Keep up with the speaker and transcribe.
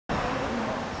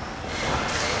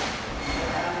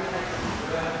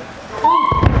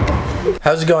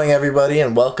How's it going, everybody,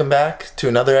 and welcome back to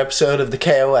another episode of the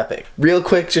KO Epic. Real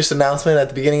quick, just announcement at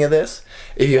the beginning of this.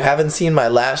 If you haven't seen my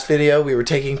last video, we were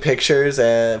taking pictures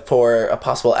for a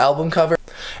possible album cover,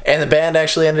 and the band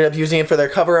actually ended up using it for their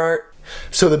cover art.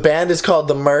 So the band is called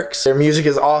The Mercs. Their music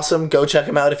is awesome. Go check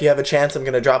them out if you have a chance. I'm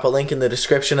going to drop a link in the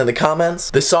description and the comments.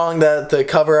 The song that the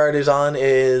cover art is on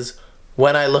is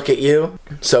When I Look at You,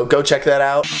 so go check that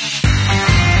out.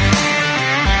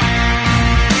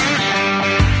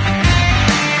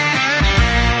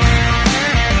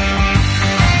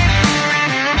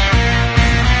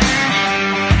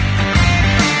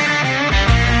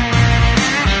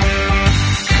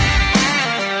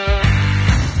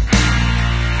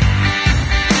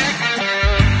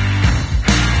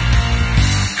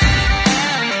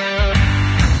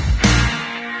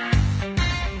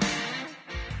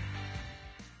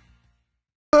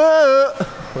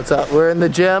 What's up? We're in the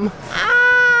gym.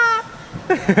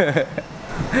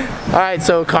 Alright,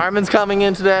 so Carmen's coming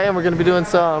in today and we're going to be doing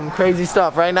some crazy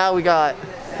stuff. Right now we got,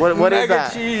 what is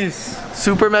that? Mega cheese.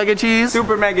 Super mega cheese?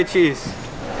 Super mega cheese.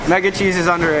 Mega cheese is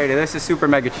underrated. This is super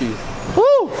mega cheese.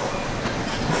 Woo!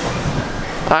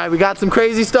 Alright, we got some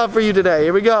crazy stuff for you today.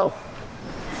 Here we go.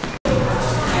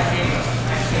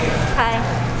 Hi.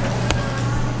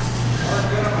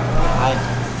 Hi.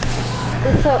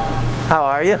 What's up? How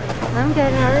are you? I'm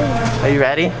good, how are you? Are you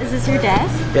ready? Is this your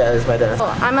desk? Yeah, this is my desk.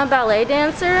 Oh, I'm a ballet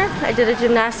dancer. I did a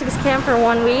gymnastics camp for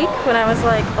 1 week when I was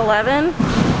like 11.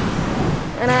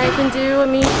 And I can do a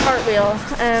mean cartwheel,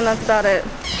 and that's about it.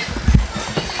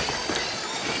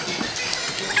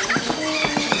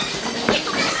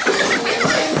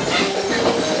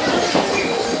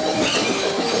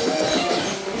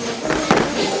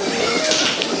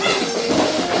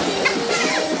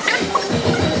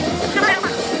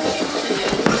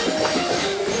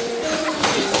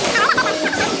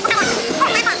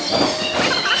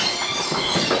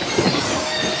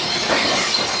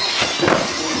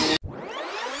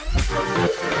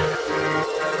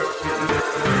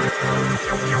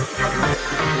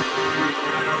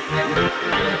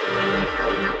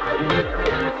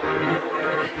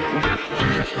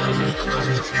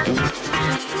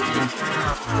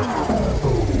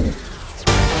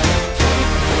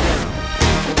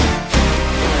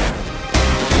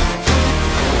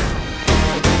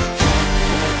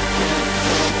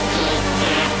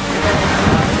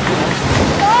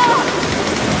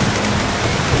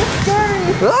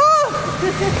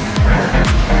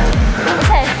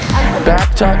 Okay,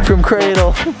 Back tuck from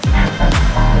cradle. 1, 2.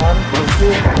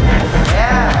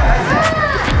 Yeah, that's it.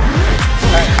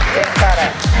 Alright, get that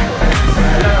out.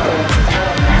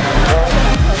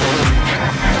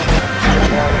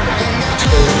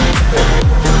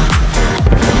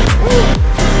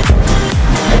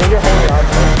 I think you're holding on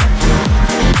to it.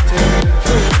 2,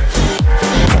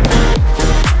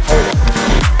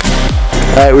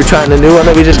 3. Alright, we're trying a new one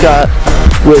that we just got.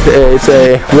 It's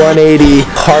a 180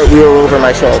 cartwheel over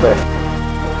my shoulder.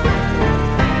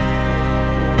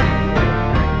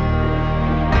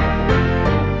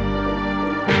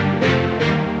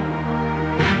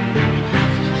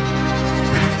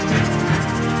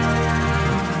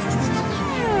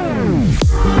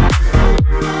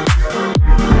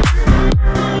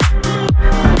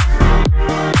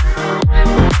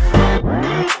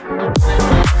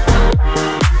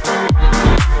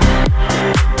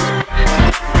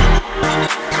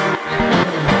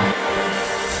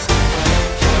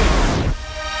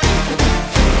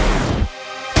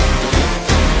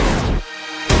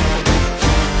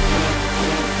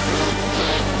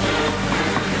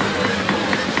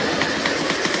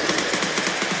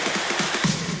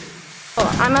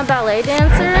 I'm a ballet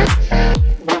dancer.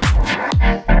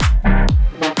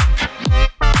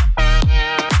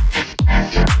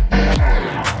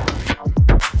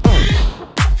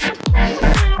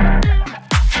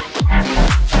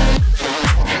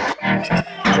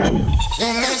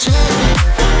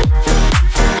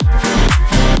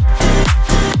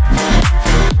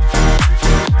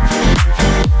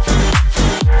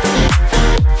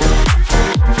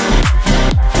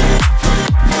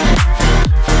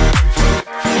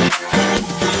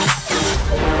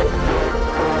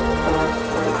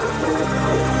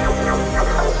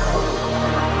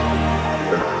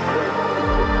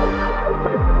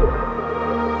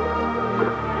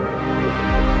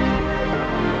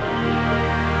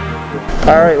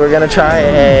 Alright, we're gonna try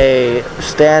a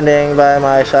standing by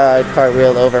my side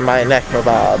cartwheel over my neck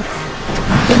mabob.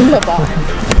 Mabob.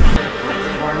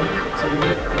 1, 2,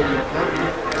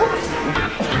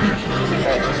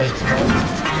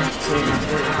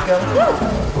 3, go.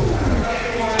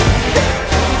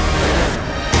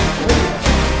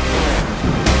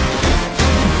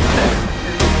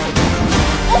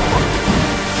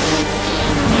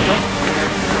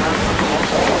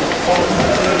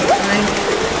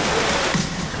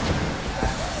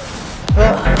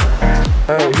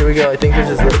 here we go. I think this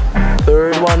is the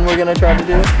third one we're gonna try to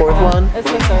do. Fourth one? It's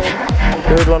the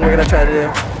third. Third one we're gonna try to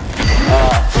do.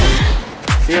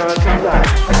 See how it comes out.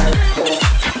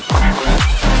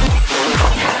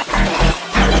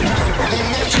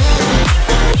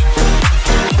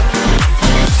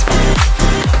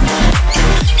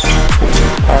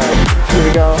 Alright, here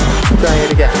we go. Trying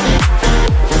it again.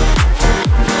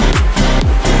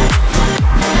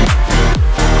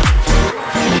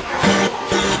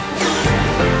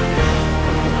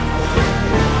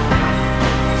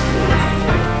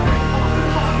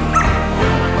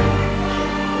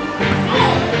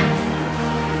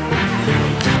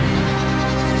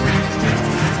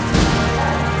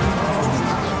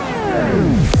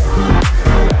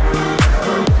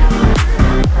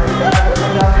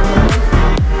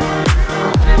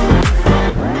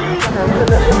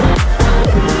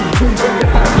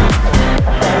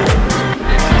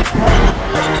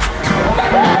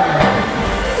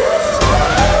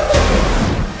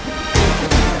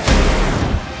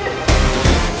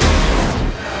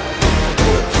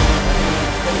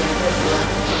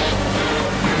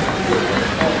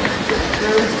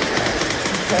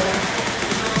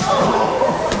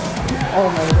 Oh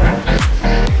my god.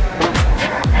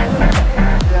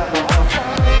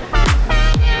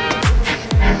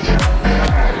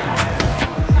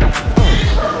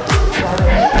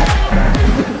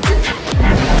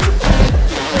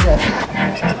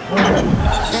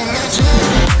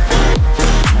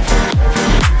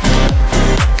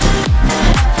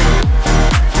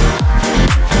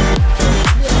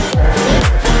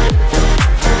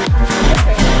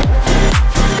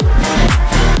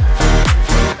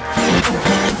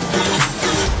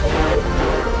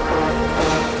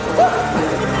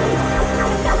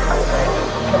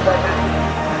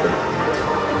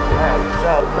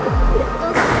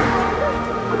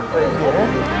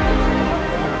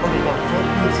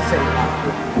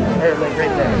 Like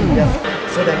right there. Yep.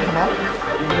 So then come out.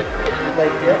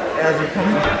 Like yep, as you're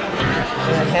coming.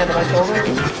 And then hand on my shoulder.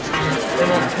 And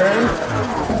then turn.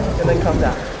 And then come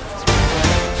down.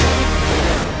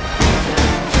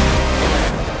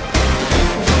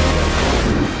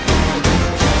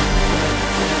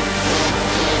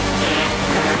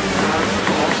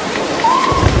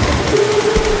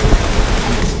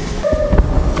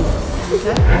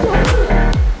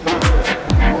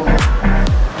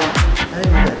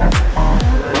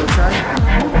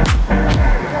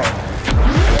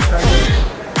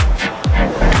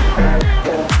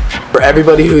 For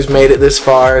everybody who's made it this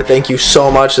far, thank you so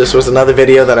much. This was another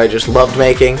video that I just loved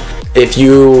making. If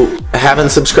you haven't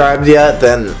subscribed yet,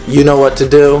 then you know what to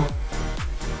do,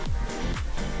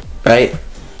 right?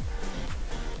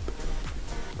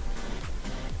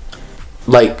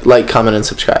 Like, comment, and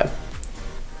subscribe.